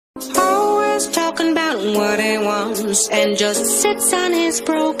Always talking about what he wants and just sits on his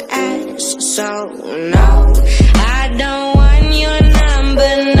broke ass. So no, I don't want your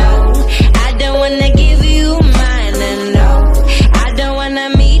number, no. I don't wanna give you mine, and no, I don't wanna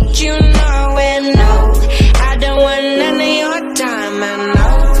meet you nowhere, no. I don't want none of your time, and no,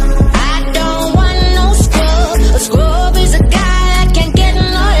 I don't want no scrub. A scrub is a guy that can't get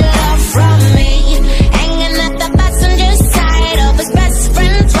no love from me, hanging at the passenger side of his best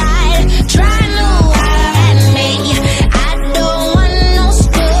friend's ride, trying to holler at me. I don't want no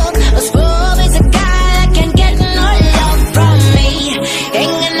scrub. A scrub is a guy that can't get no love from me,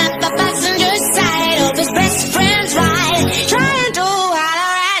 hanging at the passenger side of his best friend's ride, trying to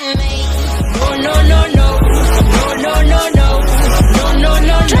holler at me. No, no, no, no, no, no, no, no, no, no,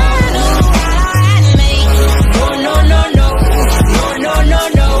 no, trying to holler at me. No, no, no, no, no, no, no,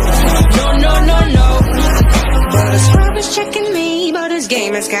 no, no, no, no, no. But a scrub is checking me, but his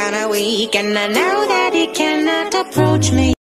game is kinda weak, and I know that he cannot